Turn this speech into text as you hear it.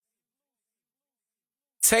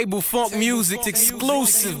Table Funk Music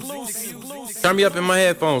exclusive. Turn me up in my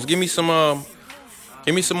headphones. Give me some more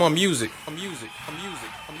music. Hold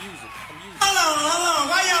on.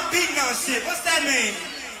 Why y'all beating on shit? What's that mean?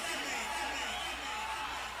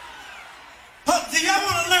 Do y'all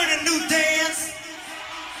want to learn a new dance?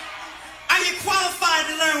 Are you qualified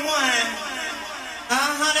to learn one?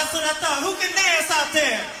 That's what I thought. Who can dance out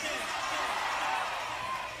there?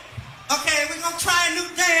 Okay, we're going to try a new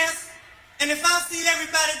dance. And if I see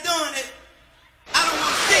everybody doing it, I don't want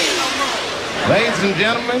to see it no more. Ladies and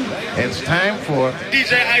gentlemen, it's time for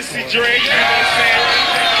DJ Icy Dre, you know what I'm saying?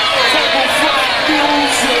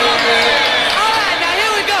 All right, now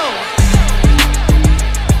here we go.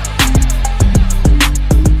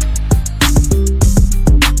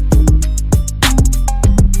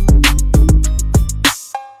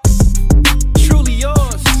 Truly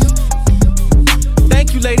yours.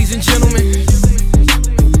 Thank you, ladies and gentlemen.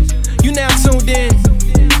 You now tuned in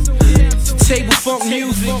to Table Funk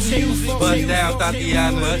Music. Bust down,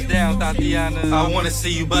 Tatiana. Bust down, Tatiana. I wanna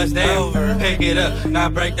see you bust down. Pick it up, now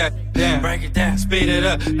break that down. Break it down. Speed it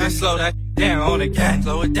up, now slow that down on the gas.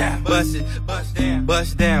 Slow it down. Bust it, bust down,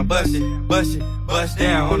 bust down, bust it, bust it, bust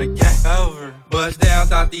down on the gas. Over. Bust down,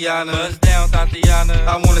 Tatiana. Bust down, Tatiana.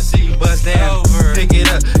 I wanna see you bust down. Over. Pick it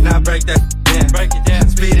up, now break that down. Break it down.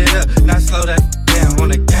 Speed it up, now slow that down on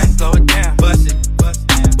the gas. Slow it down. Bust it, bust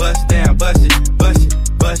down, bust down, bust it, bust it,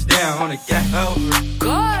 bust down on the gas. Over.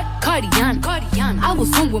 Cardiana. I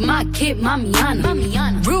was home with my kid,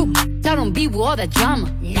 Mamiana. Rude, I don't be with all that drama.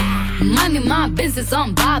 Mind me my business,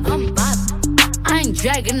 I'm bothered. I ain't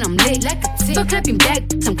dragging, I'm lit like a tick. So clapping back,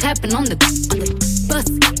 I'm clapping on the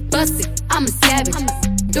bust it, I'm a savage.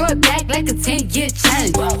 Throw it back like a 10-year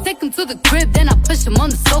challenge. Take him to the crib, then I push him on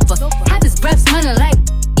the sofa. Have his breath smelling like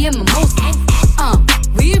mimosa.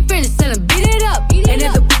 We ain't finished, tell him beat it up. And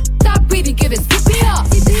if the stop breathing, give it CPR.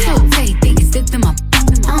 So tight, think it's dipped in my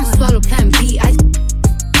I don't swallow plan B,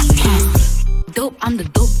 dope, I'm the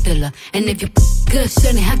dope dealer. And if you good,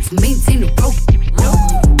 shouldn't have to maintain the broke.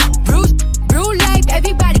 Real life,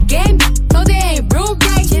 everybody game. So they ain't real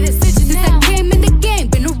right. Since I came in the game,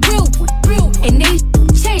 been a real one. And they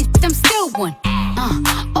changed, but I'm still one.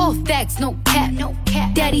 All facts, no cap.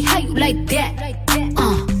 Daddy, how you like that?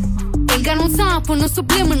 Ain't got no time for no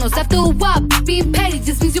subliminals. After a while, being petty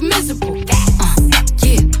just means you're miserable.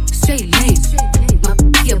 Yeah, straight lane.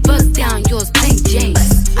 My bust down, yours plain Jane.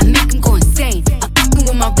 I make him go insane. I'm fucking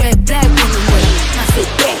with my red black woman with I say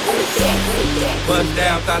that. Bust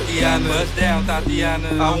down, Tatiana. Bust down,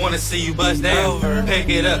 Tatiana. I wanna see you bust down. Over. Pick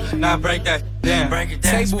it up, now break that down. Break it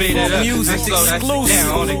down, speed it up, Music now slow that shit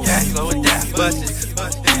down on the gas. Slow it down, bust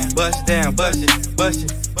it, bust down, bust it, bust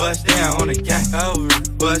it, bust down on the gas. Over.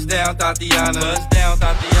 Bust down, Tatiana. Bust down,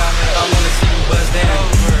 Tatiana. I wanna see you bust down.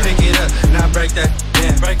 Over. Pick it up, now break that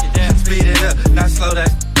down. Break it down, speed it up, now slow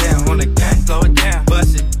that down on the gas. Slow it down,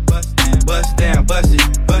 bust it, bust down, bust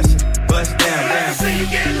it, bust it, bust down, down. See you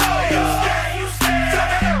get low, you stay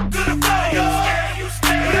to the floor,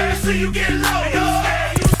 let me see you get low, to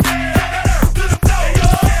the floor,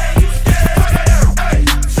 hey,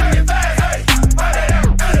 shake it back, hey, right it out,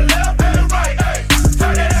 and the left and the right, hey,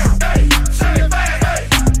 turn it out, hey, shake it back, hey,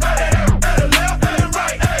 right it out, and the left and the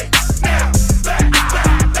right, hey, now, back it up,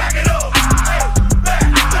 hey, back it up,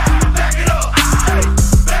 hey,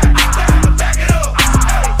 back it up,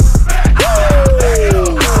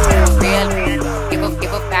 Real,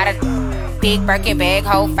 give a powder. Big Birkin bag,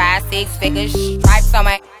 hold 5, 6 figures. Stripes on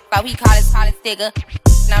my, so he call it sticker.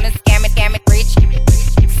 Known as scam it, rich.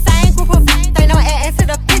 Same group of they know add to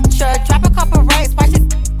the picture. Drop a couple racks, watch it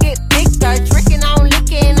get bigger. Drinking, I'm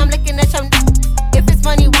licking at your If it's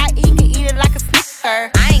money, why eat? Can eat it like a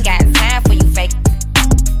snicker. I ain't got time for you fake.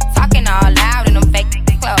 Talking all loud in them fake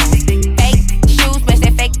clothes. Fake shoes, match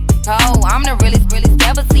that fake toe. I'm the realest,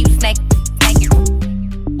 never see you snake it.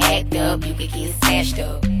 Act up, you could get snatched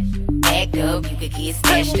up. Act up, you could get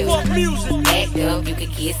snatched up. Act up, you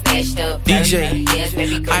could get snatched up. DJ Yes,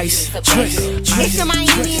 baby, girl, Ice It's in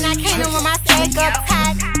Miami and I came in with my flag up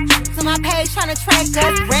tight. To my page tryna track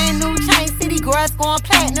us. Brand new chain city girls going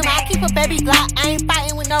platinum. I keep a baby Glock, I ain't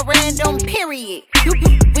fighting with no random period. You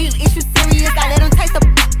real issue serious. I let him taste the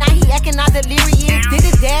now he acting all delirious. Did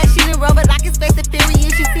a dash in the rubber like it's Fast and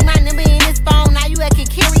Furious. You see my number in his phone, now you acting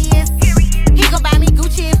curious. He gon' buy me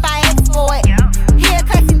Gucci if I ask for it. He a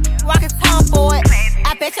crazy rock his tongue for it.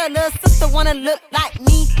 I bet your little sister wanna look like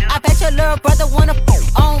me. I bet your little brother wanna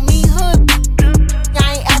on me. Hood,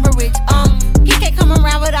 I ain't average. He can't come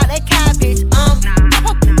around without that cabbage.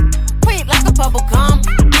 Quick like a bubble gum.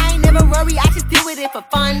 I ain't never worry, I just deal with it for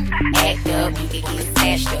fun. Act up, you could get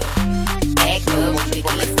snatched up. Act up, you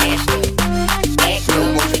could get snatched up. Act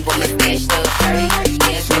up,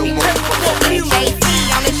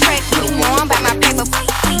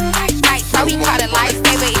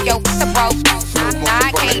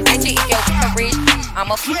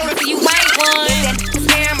 till you ain't one. That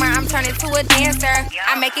camera, I'm turning to a dancer.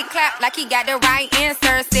 I make it clap like he got the right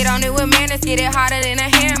answer. Sit on it with manners, get it harder than a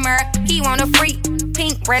hammer. He want a freak,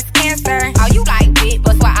 pink breast cancer. Oh, you like big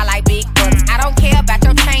butts, why I like big butts. I don't care about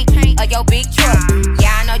your chain or your big truck.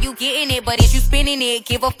 Yeah, I know you getting it, but is you spinning it?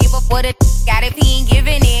 Give up what a got if he ain't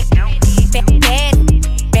giving it.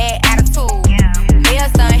 Bad attitude.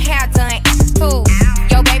 Nails done, hair done, too.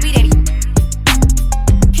 Yo, baby daddy,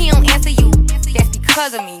 he don't answer you. That's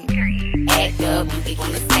because of me. Act up, you think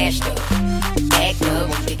we smashed up. Act up,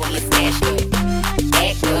 you think we smashed up.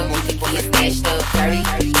 Act up, you think we smashed up. 30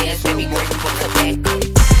 years, baby, work, put the back up.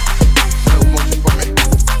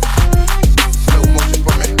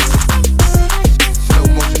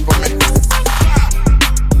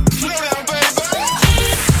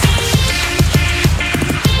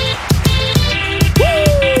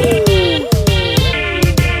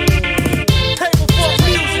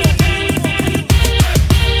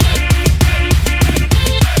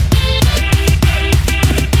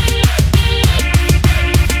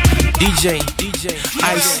 DJ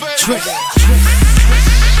Ice Trip.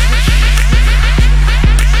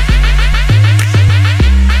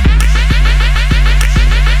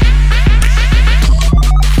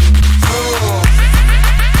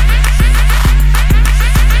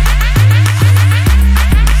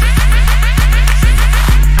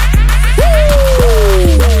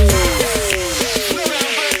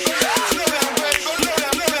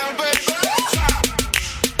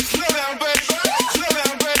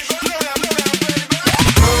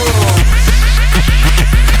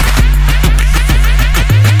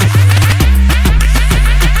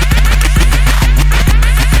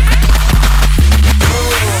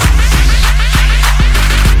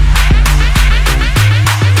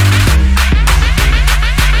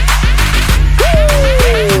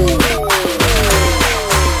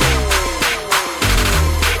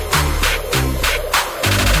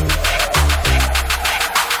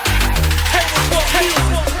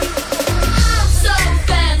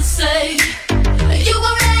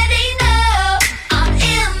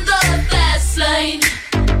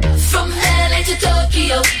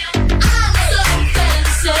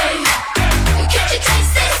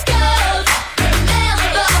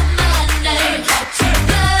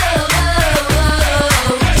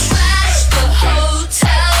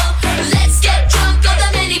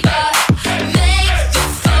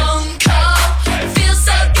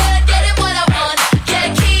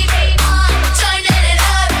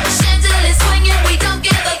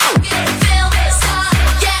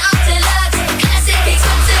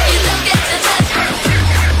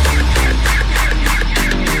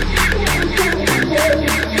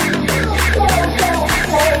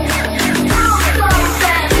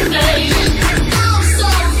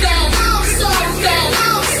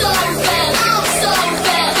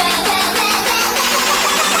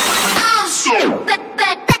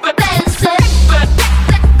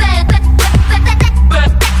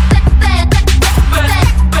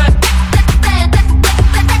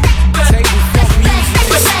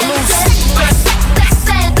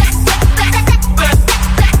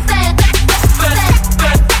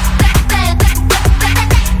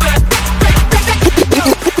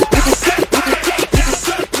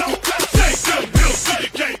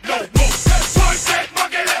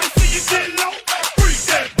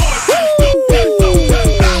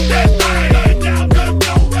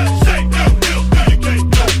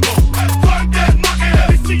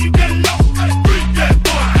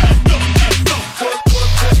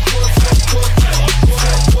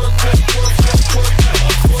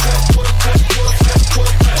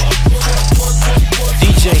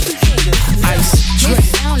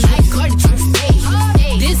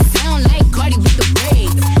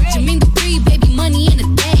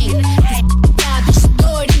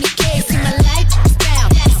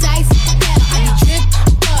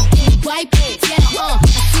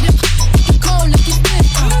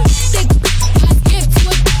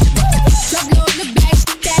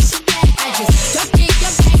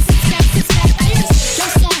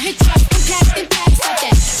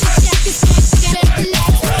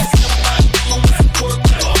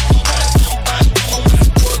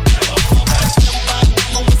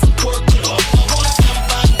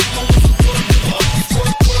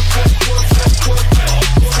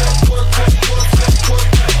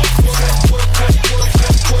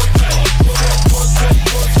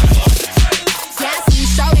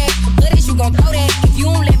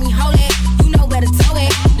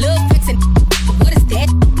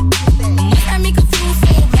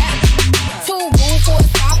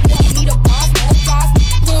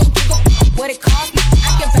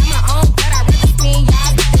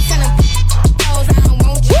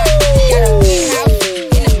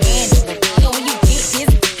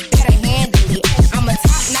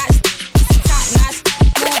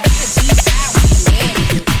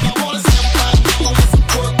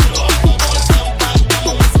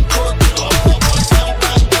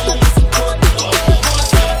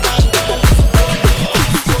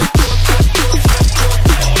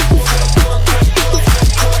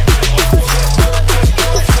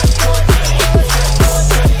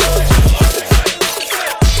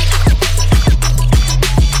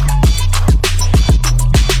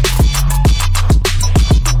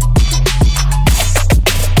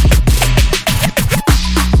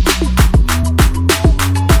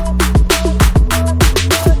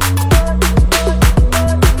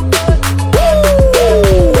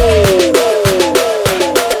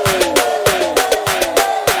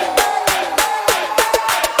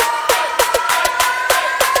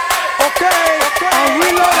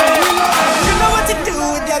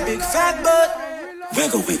 big fat butt.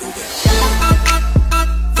 Wiggle, wiggle, wiggle.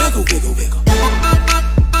 Wiggle, wiggle, wiggle.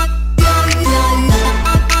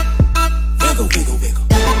 Wiggle, wiggle, wiggle.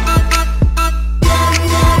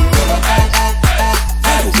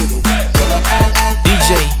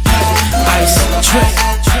 DJ Ice Trip.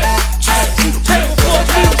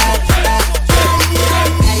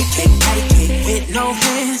 With no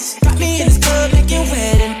hands, got me in this club making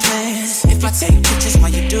wedding plans. If I take pictures while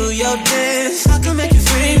you do your dance, I can make you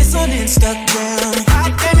famous on Instagram.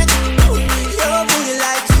 God damn it, your booty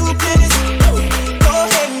like 2 planets. Go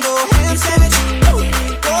ahead and go ham sandwich.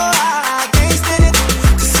 Go I can't stand it,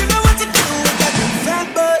 'cause you know what to do with that big fat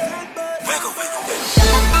butt. Wiggle, wiggle, wiggle.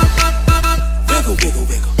 Wiggle, wiggle,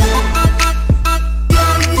 wiggle.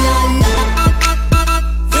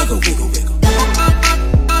 Wiggle, wiggle, wiggle.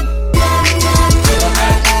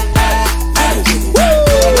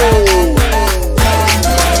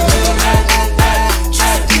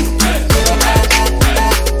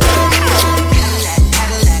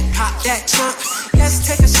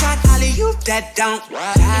 That don't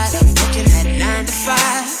tired of working at 9 to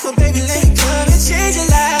 5. So baby, let me come and change your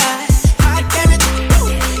life. God damn it,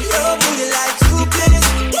 your booty like 2 planets.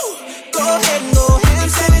 Go ahead and go ham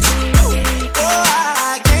sandwich.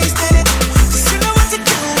 I can't stand it, 'cause you know what to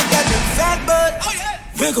do with that big fat butt.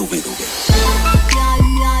 Wiggle, wiggle, wiggle.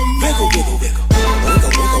 Wiggle, wiggle, wiggle.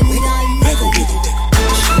 Wiggle, wiggle, wiggle. Wiggle, wiggle, wiggle.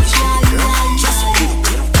 Shake, shake, girl. Just a little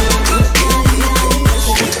bit.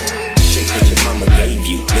 Shake what your mama gave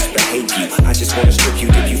you. Misbehave you. I just wanna strip you,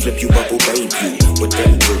 if you flip you, bubble babe you. What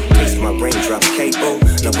they do, place my raindrop cable.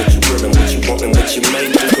 Now what you will and what you want and what you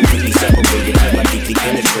made. You completely separated, till I deeply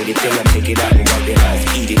penetrated. Then I take it out and wipe it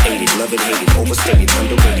off. Eat it, ate it, love it, hate it, overstated,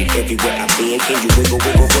 underrated. Everywhere I've been, can you wiggle,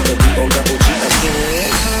 wiggle for the beat on double G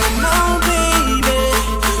again? Come on, baby,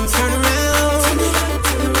 turn around.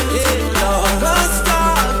 Yeah, Lord, let's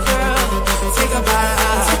start, girl. Take a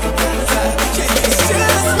bite, take a bite. It's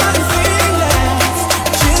just my feelings,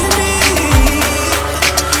 just me.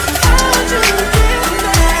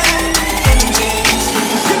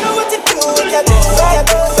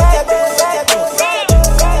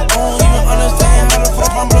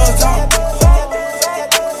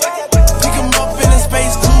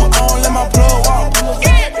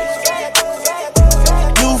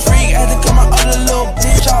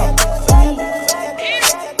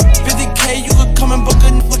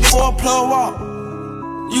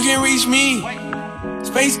 You can reach me,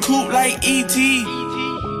 space coupe like E.T.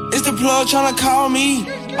 It's the plug tryna call me.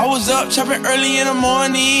 I was up chopping early in the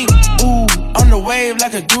morning. Ooh, on the wave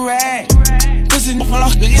like a durag. Pussy from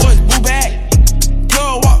off the boys, boo back.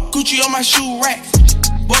 Plug walk, Gucci on my shoe rack.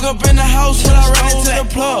 Woke up in the house till I ran into the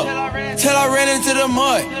plug. Till I ran into the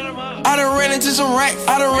mud. I done ran into some racks.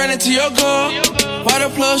 I done ran into your girl. Why the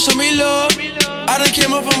plug show me love? I done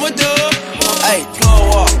came up from a dub. Ayy, plug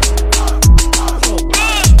walk.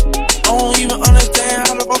 I don't even understand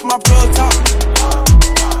how the fuck my plug talk.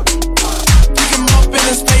 Pick him up in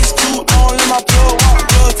a space coupe. I don't let my plug walk.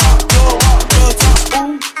 Plug talk, plug walk, plug talk.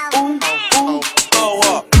 Ooh, ooh, ooh, plug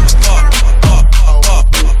walk.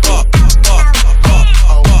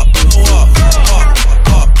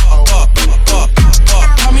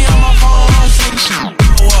 Call me on my phone, I'm sick shit.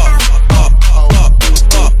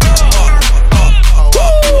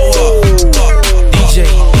 DJ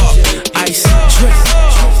Ice Trip.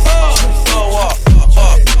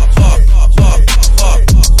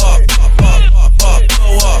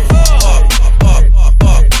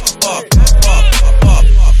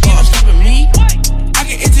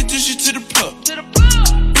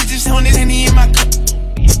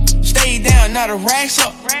 Now the racks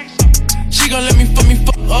up. She gon' let me fuck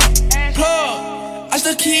up. Plug. I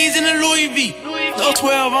still keys in the Louis V. Low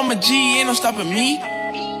 12, I'm a G, ain't no stopping me.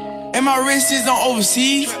 And my wrist is on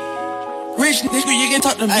overseas. Rich nigga, you can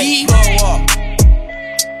talk to me. I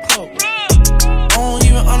don't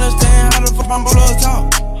even understand how the fuck my plug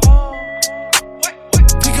talk.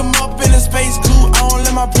 Pick him up in a space coupe, I don't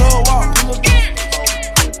let my plug walk.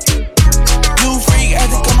 New freak, had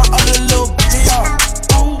to cut my other little bitch off.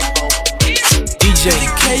 DJ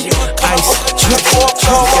Ice Trip. You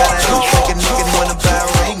gotta make a nigga wanna buy a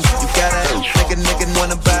ring. You gotta make a nigga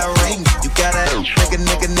wanna buy a ring. You gotta make a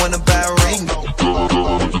nigga wanna buy a ring.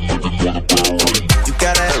 You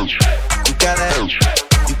gotta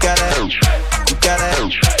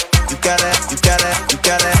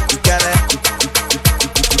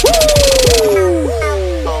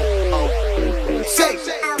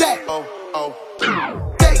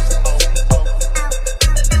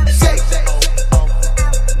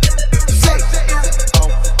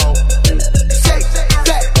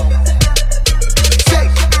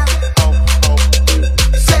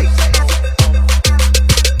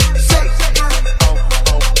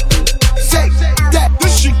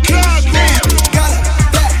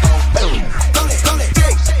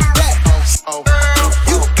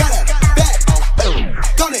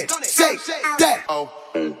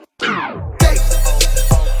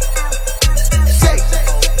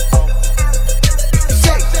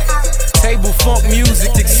Table Funk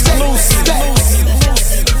Music exclusive.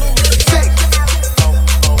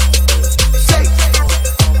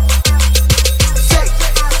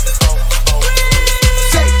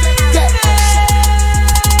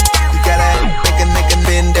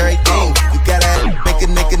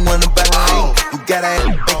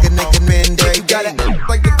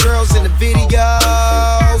 Like the girls in the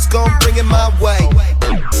videos, gon' bring it my way.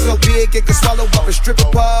 So big it can swallow up a stripper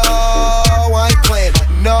pole. I ain't playing,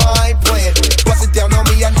 no I ain't playing. Bust it down on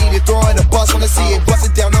me, I need it. Throwing a bus, wanna see it. Bust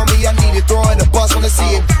it down on me, I need it. Throwing a bus, wanna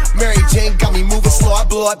see it. Mary Jane got me moving slow, I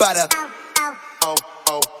blow up out of.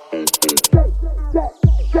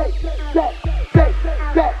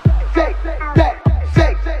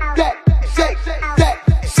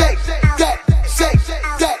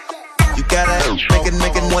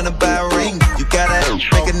 Make it wanna buy a ring. You gotta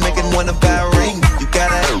make it wanna buy a ring. You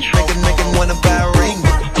gotta make it wanna buy a ring.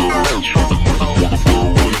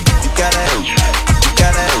 You gotta.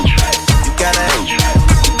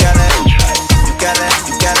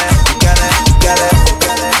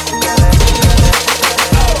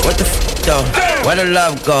 What the f though? Where the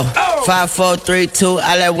love go? 5, 4, 3, 2,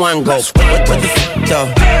 I let one go. What the f though?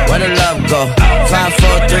 Where the love go? 5,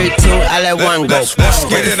 4, 3, 2, I let one go. Let's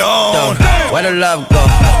get it on. Where the love go?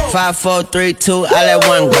 5, 4, 3, 2, I let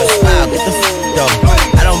one go. Wow, get the f though.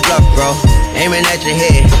 I don't bluff, bro. Aiming at your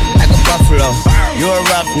head like a buffalo. You a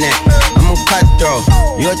roughneck, I'm a cutthroat.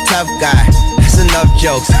 You a tough guy. That's enough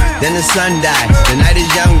jokes. Then the sun died. The night is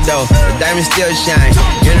young though. The diamonds still shine.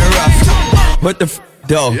 In the rough. What the f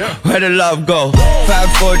though? Where the love go?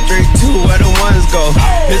 5, 4, 3, 2, where the ones go?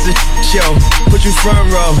 It's a show, put you front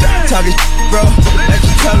row. Talking bro, let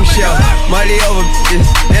your tongue show. Money over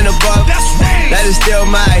and above. That is still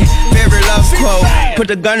my favorite love quote. Put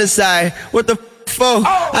the gun aside, what the for?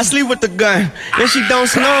 I sleep with the gun, and she don't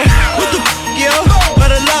snow. What the yo? Where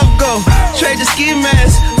the love go? Trade the ski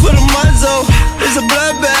mask for the muzzle. It's a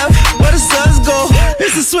bloodbath, where the suns go?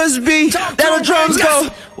 It's a Swiss beat, that the drums go.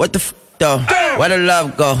 What the though? Where the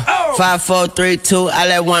love go? 5, 4, 3, 2, I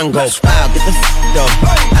let one go. Wow, get the though.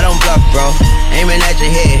 I don't bluff, bro. Aiming at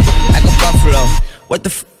your head like a buffalo. What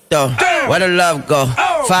the though? Where the love go?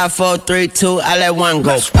 5, 4, 3, 2, I let one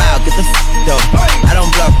go. Wow, get the though. I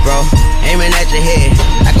don't bluff, bro. Aiming at your head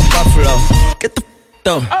like a buffalo. Get the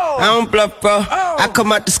though. I don't bluff, bro. I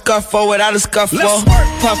come out the scuffle without a scuffle.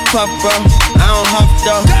 Puff, puff, bro. I don't huff,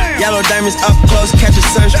 though. Yellow diamonds up close, catch a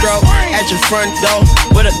sunstroke. At your front door,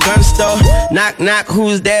 with a gun store. Knock, knock,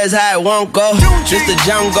 who's there is how it won't go. Just the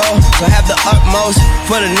jungle, so have the utmost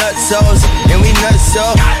for the nutsos. And we nuts, so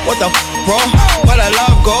what the f, bro? Where the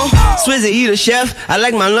love go? Swizzy, eat a chef. I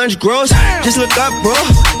like my lunch gross. Just look up, bro.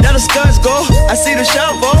 There the scuds go. I see the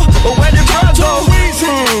shovel, but where did bro go?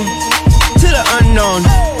 To the unknown.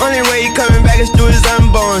 Only way he coming back is through his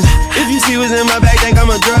unborn. If you see what's in my bag, think I'm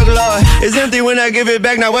a drug lord. It's empty when I give it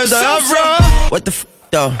back, now where's the uproar? What the f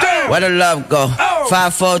though? Where the love go?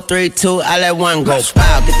 5, 4, 3, 2, I let one go.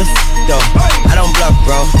 Wow, get the f though. I don't bluff,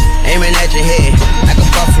 bro. Aiming at your head like a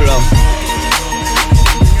buffalo.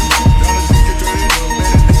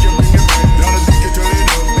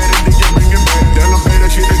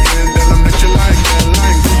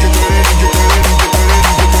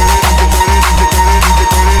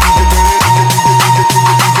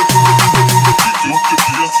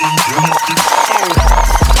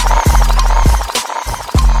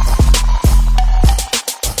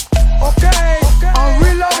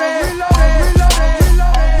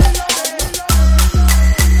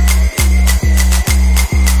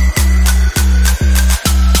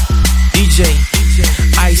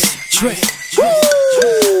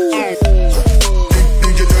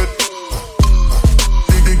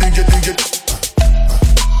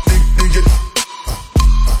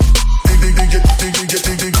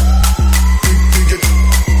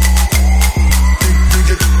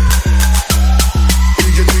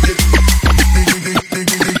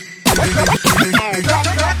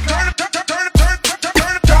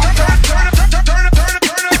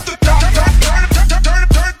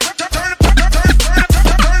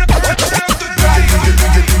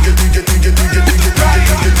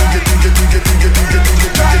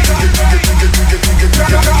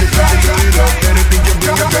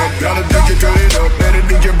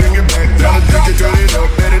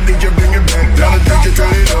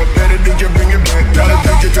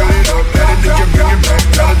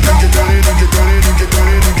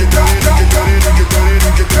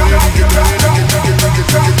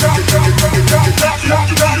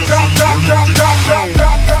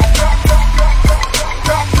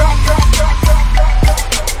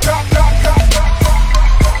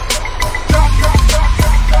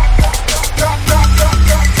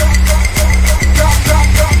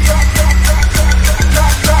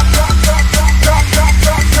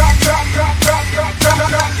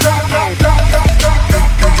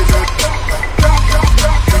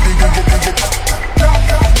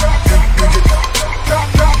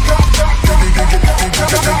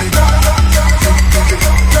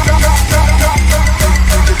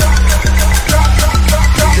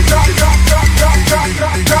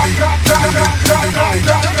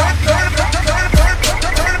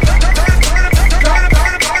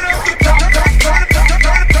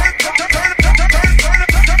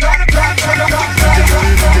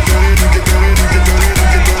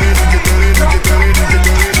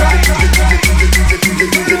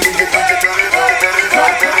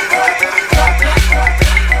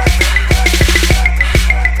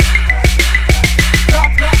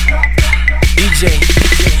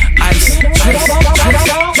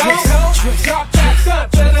 drop that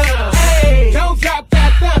da-da-da. Hey, don't drop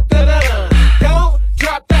that da-da-da. Don't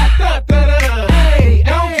drop that da-da-da. Hey,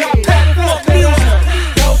 don't drop that da-da-da.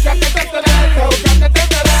 Don't drop that da-da-da. Don't drop that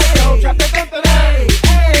da-da-da. Don't drop that da-da-da.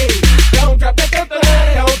 Hey, don't drop that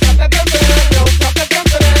da-da-da. Don't drop that da-da-da. Don't drop that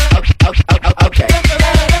da-da-da. Okay.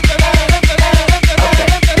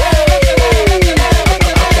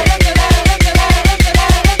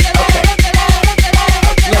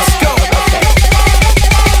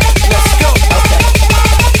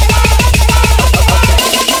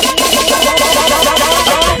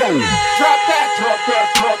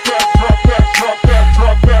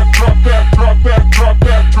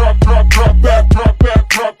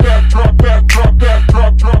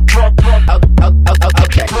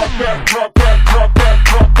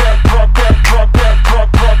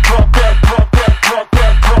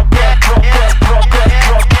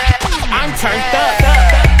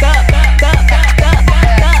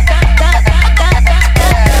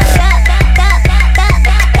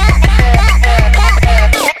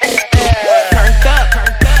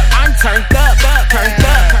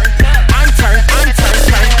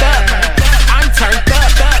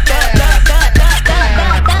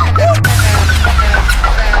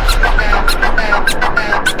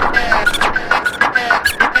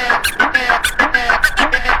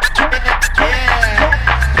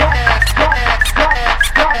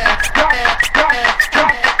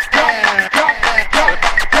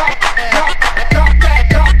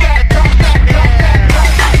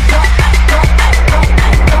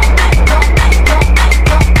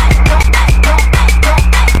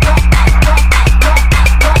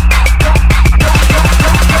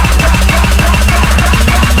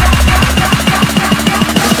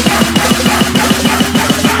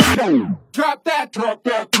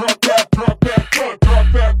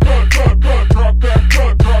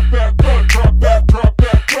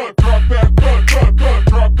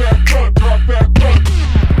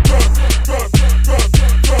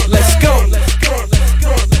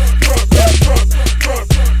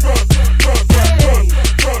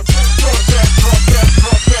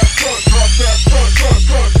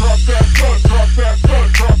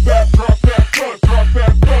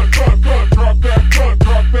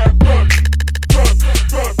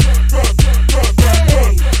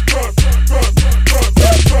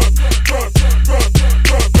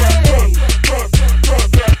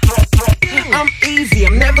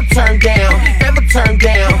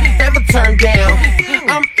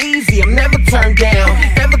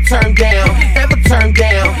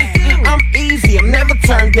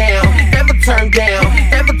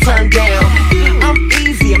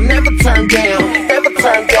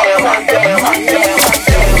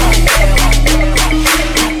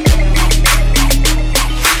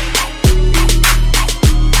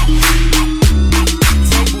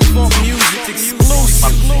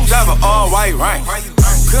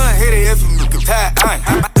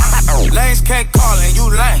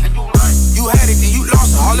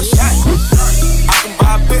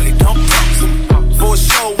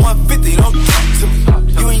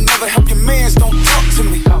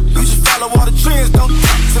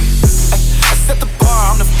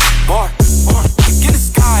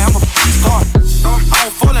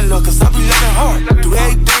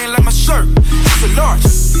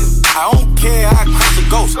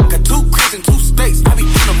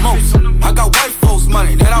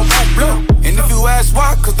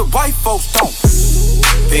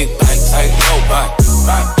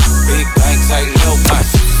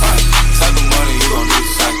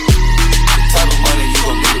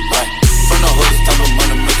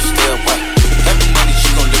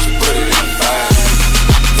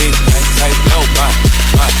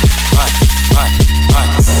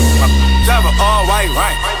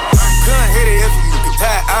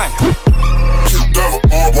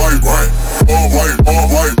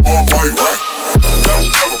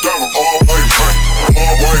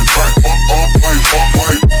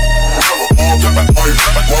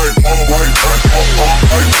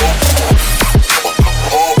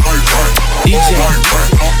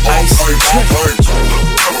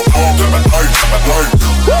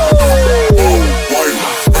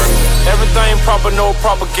 Everything proper, no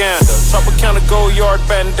propaganda. Tropicana gold yard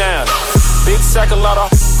bandana. Big sack, a lot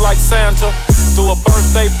of like Santa. Threw a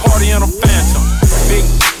birthday party in a phantom. Big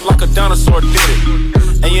like a dinosaur did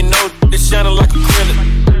it. And you know it's shining like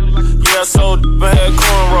acrylic. Yeah, so I had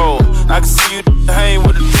cornrow. I can see you hang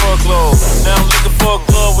with the door closed. Now I'm looking for a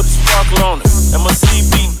glove with a sparkle on it. And my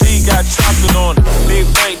CBD got chocolate on it. Big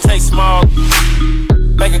bank take small.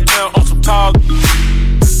 Bank account on some tall.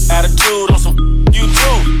 Attitude on some you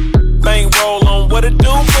too. Bank roll on what it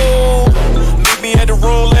do, boo. Meet me at the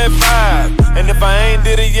roulette 5.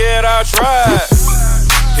 I tried.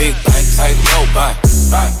 Big bank, tight, low bank.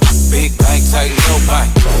 Big bank, tight, low bank.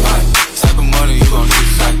 Type of money you gon' need,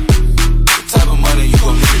 sight. The type of money you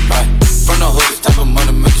gon' need, buy. From the hood, this type of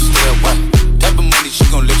money make you stay away. Type of money she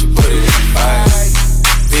gon' let you put it in the bag.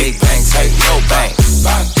 Big bank, tight, low bank.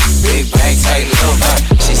 Big bank, tight, low bank.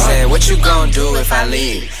 She said, what you gon' do if I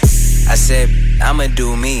leave? I said, I'ma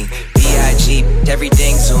do me. B.I.G.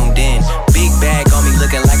 everything zoomed in. Big bag on me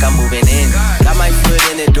looking like I'm moving in. Got my foot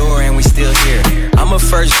in the door and we still here. I'm a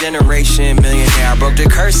first generation millionaire. I broke the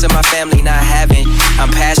curse of my family not having. I'm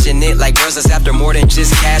passionate like girls that's after more than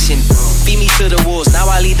just cashing. Feed me to the wolves, now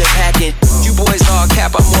I lead the packet. You boys all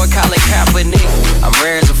cap, I'm more Colin Kaepernick. I'm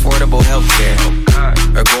rare as affordable healthcare.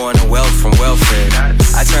 Or going to wealth from welfare.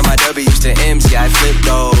 I turn my W's to M's, yeah I flip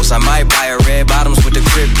those. I might buy a red bottoms with the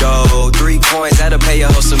crypto. 3 coins, that'll pay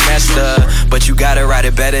your whole semester. But you gotta ride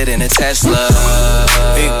it better than a Tesla.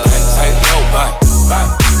 Big bank, tight, low bank.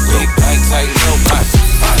 Big bank, tight, low bank.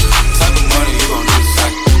 Type of money you gon' need,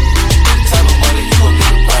 sight. Type of money you gon'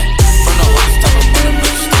 need, buy. From the hood, type of money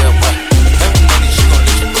make you stay away. Type of money she gon'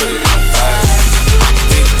 let you put it in the bag.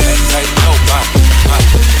 Big bank, tight, low bank.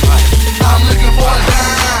 I'm looking for a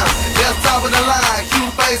dime. That's top of the line.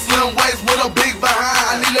 Cute face, slim waist with a big behind.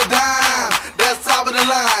 I need a dime. That's top of the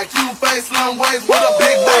line. Cute face, slim waist with a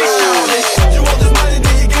big behind. You want this money,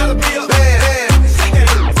 then you gotta be a bad. Take it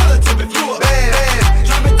relative if you a bad.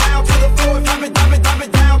 Drop it down to the floor. Drop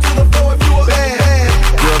it down to the floor if you a bad.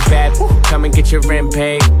 You a bad, come and get your rent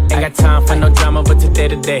paid. Ain't got time for no drama, but today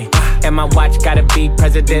to day. And my watch gotta be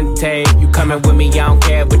Presidente. You coming with me, I don't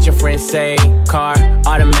care what your friends say. Car,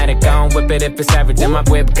 automatic, I don't whip it if it's average. And my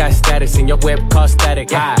whip got status, and your whip cost static.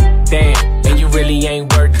 Ah, damn, and you really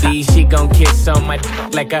ain't worthy. She gon' kiss on my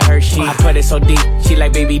like a Hershey. I put it so deep, she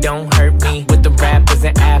like, baby, don't hurt me. With the rappers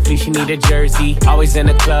and athletes, she need a jersey. Always in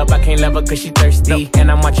the club, I can't love her cause she thirsty. And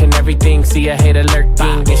I'm watching everything, see a hater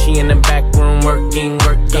lurking. And she in the back room working.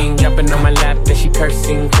 Jumping on my lap, then she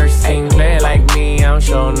cursing. Play like me, I don't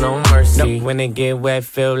show no mercy. When it get wet,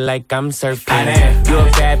 feel like I'm surfing. You a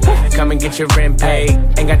bad bitch, come and get your rent paid.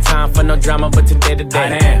 Ain't got time for no drama, but today to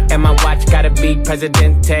day. And my watch gotta be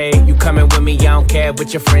Presidente. You coming with me, I don't care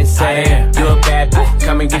what your friends say. You a bad bitch,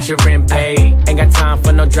 come and get your rent paid. Ain't got time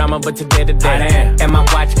for no drama, but today to day. And my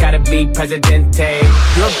watch gotta be Presidente.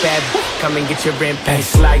 You a bad bitch, come and get your rent paid.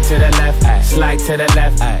 Slide to the left, slide to the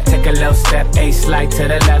left. Take a little step, slide to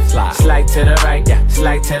the left, slide to the right,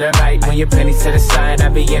 slide to the right. When your pennies to the side, I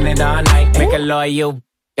be in it all night. Make a loyal,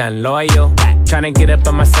 loyal. Tryna get up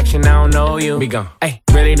on my section, I don't know you. Be gone. Ay,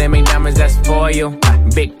 really, they make diamonds, that's for you.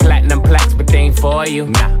 Big platinum plaques, but they ain't for you.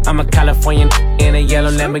 Nah, I'm a Californian in a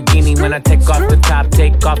yellow Lamborghini. When I take off the top,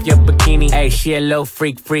 take off your bikini. Ay, she a little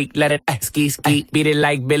freak, let it ski. Beat it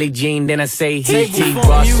like Billie Jean, then I say he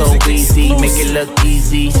boss so easy, make it look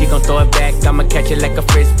easy. She gon' throw it back, I'ma catch it like a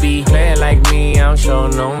frisbee. Play it like me, I don't show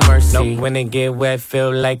no mercy. When it get wet,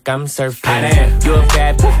 feel like I'm surfing. You a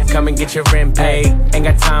bad bitch, come and get your rent paid. Ain't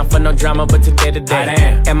got time for no drama, but today to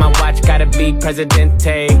day. And my watch gotta be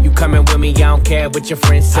Presidente. You coming with me, I don't care what your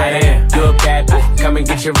friends say. You a bad bitch, come and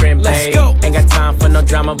get your rent paid. Ain't got time for no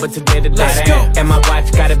drama, but today to day. And my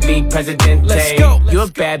watch gotta be Presidente. You a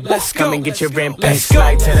bad bitch, come and get your rent paid.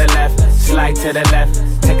 Slide to the left, slide to the left.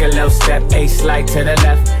 Take a little step, slide to the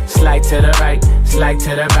left, slide to the right, slide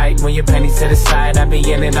to the right. When your pennies to the side, I be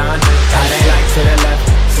in it all night. Slide to the left,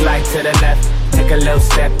 slide to the left. Take a little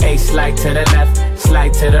step, slide to the left,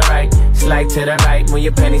 slide to the right, slide to the right. When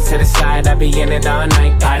your pennies to the side, I be in it all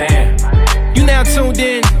night. You now tuned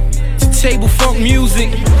in to Table Funk Music.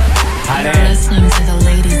 You're listening to the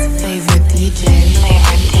ladies' favorite DJ.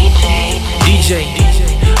 DJ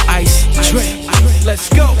Ice Trey. Let's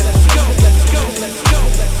go.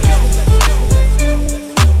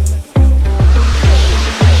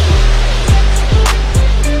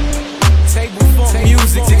 Table Funk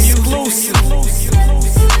Music exclusive.